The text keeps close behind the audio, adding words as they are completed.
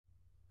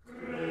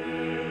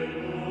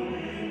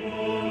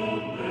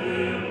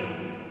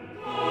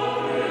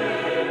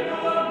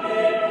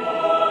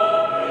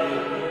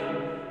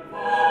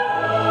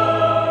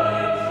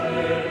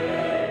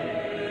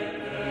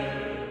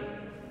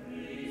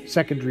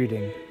Second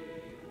reading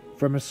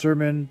from a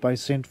sermon by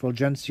Saint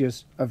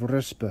Fulgentius of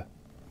Ruspe,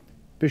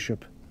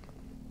 Bishop.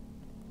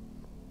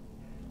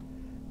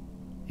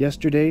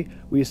 Yesterday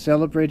we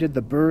celebrated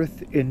the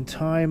birth in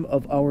time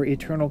of our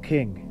eternal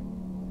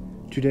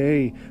King.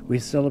 Today we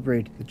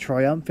celebrate the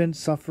triumphant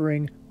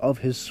suffering of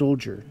his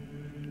soldier.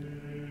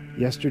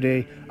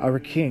 Yesterday our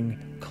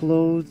King,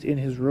 clothed in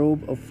his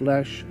robe of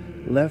flesh,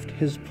 left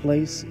his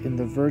place in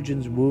the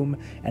Virgin's womb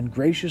and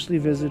graciously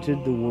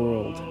visited the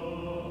world.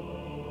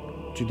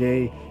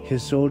 Today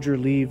his soldier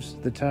leaves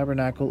the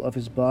tabernacle of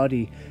his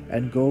body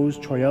and goes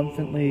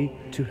triumphantly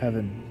to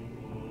heaven.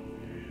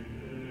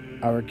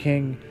 Our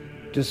King,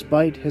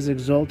 despite his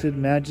exalted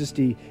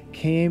majesty,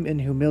 came in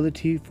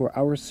humility for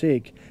our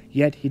sake,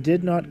 yet he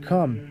did not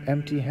come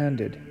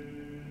empty-handed.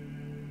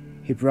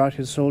 He brought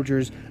his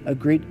soldiers a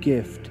great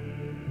gift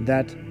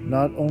that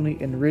not only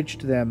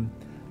enriched them,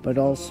 but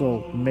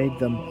also made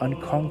them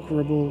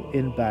unconquerable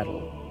in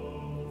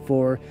battle.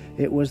 For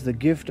it was the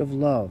gift of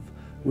love,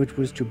 which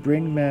was to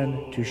bring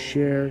men to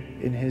share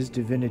in his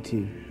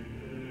divinity.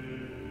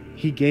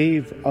 He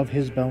gave of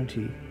his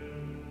bounty,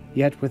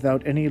 yet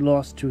without any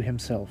loss to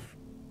himself.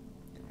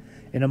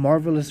 In a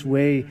marvelous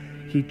way,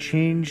 he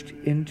changed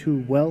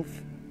into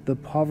wealth the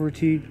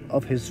poverty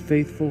of his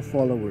faithful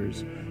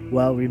followers,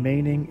 while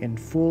remaining in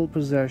full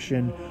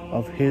possession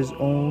of his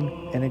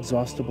own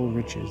inexhaustible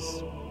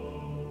riches.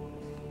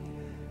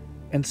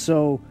 And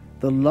so,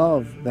 the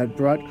love that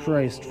brought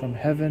Christ from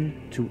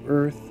heaven to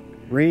earth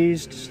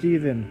raised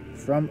Stephen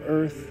from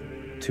earth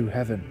to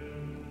heaven,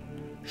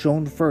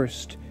 shone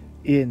first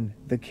in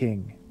the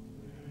King.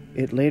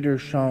 It later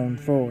shone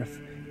forth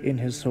in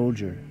his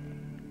soldier.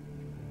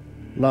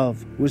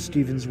 Love was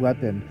Stephen's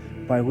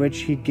weapon by which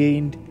he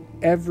gained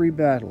every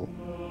battle,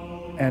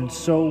 and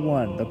so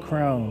won the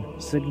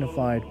crown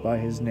signified by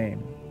his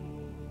name.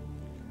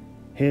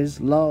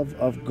 His love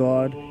of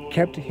God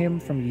kept him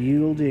from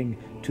yielding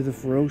to the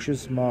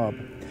ferocious mob.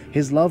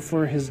 His love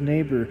for his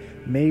neighbor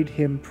made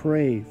him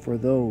pray for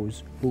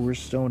those who were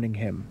stoning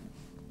him.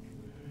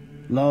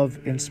 Love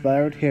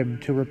inspired him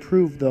to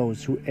reprove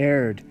those who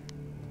erred,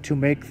 to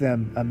make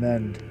them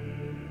amend.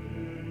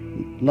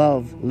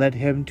 Love led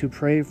him to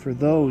pray for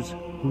those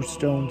who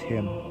stoned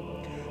him,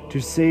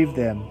 to save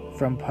them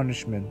from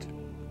punishment.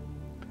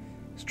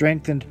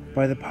 Strengthened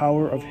by the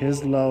power of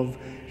his love,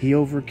 he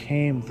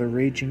overcame the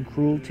raging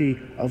cruelty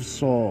of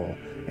Saul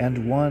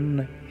and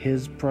won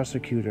his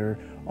persecutor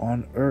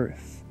on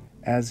earth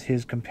as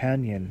his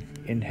companion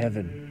in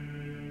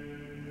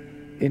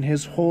heaven. In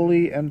his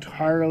holy and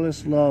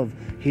tireless love,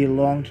 he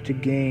longed to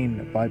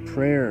gain by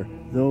prayer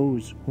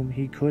those whom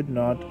he could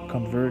not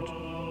convert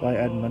by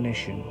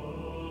admonition.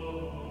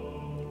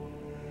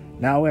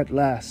 Now at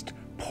last,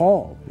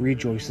 Paul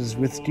rejoices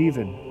with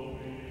Stephen.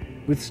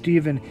 With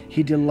Stephen,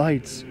 he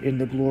delights in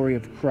the glory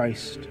of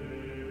Christ.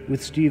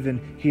 With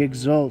Stephen, he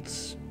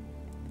exults.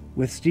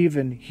 With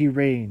Stephen, he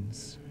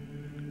reigns.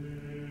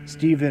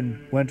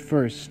 Stephen went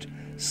first,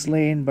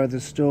 slain by the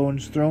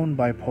stones thrown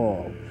by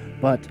Paul,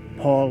 but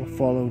Paul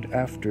followed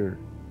after,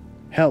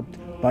 helped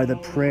by the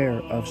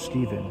prayer of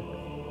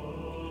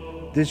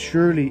Stephen. This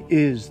surely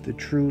is the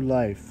true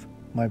life,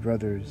 my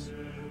brothers,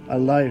 a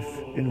life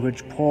in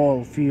which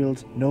Paul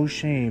feels no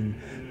shame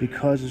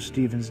because of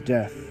Stephen's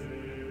death,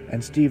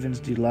 and Stephen's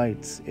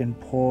delights in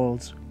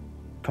Paul's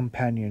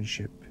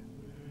companionship.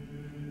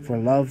 For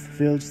love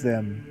fills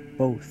them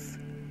both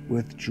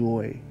with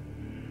joy.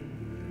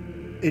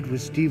 It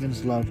was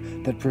Stephen's love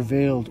that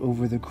prevailed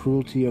over the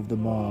cruelty of the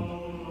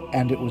mob,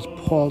 and it was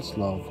Paul's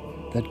love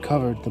that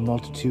covered the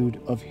multitude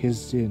of his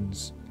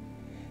sins.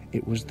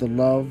 It was the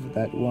love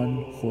that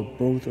won for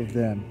both of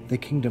them the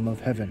kingdom of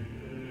heaven.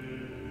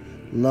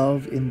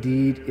 Love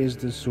indeed is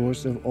the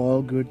source of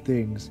all good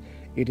things.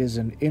 It is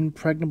an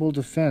impregnable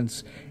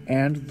defense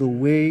and the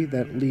way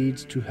that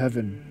leads to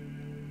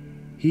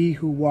heaven. He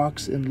who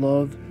walks in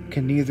love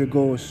can neither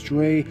go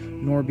astray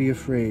nor be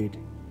afraid.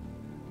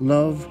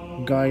 Love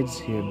guides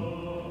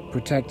him,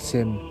 protects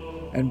him,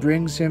 and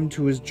brings him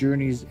to his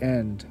journey's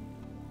end.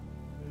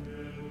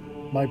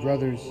 My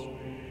brothers,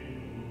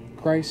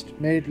 Christ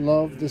made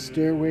love the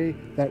stairway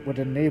that would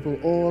enable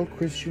all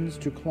Christians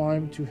to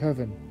climb to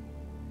heaven.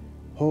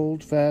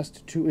 Hold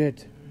fast to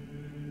it.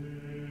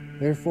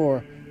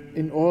 Therefore,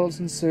 in all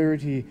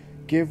sincerity,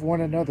 give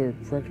one another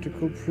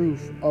practical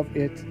proof of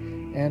it,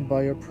 and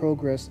by your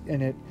progress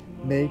in it,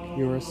 make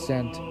your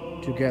ascent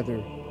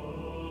together.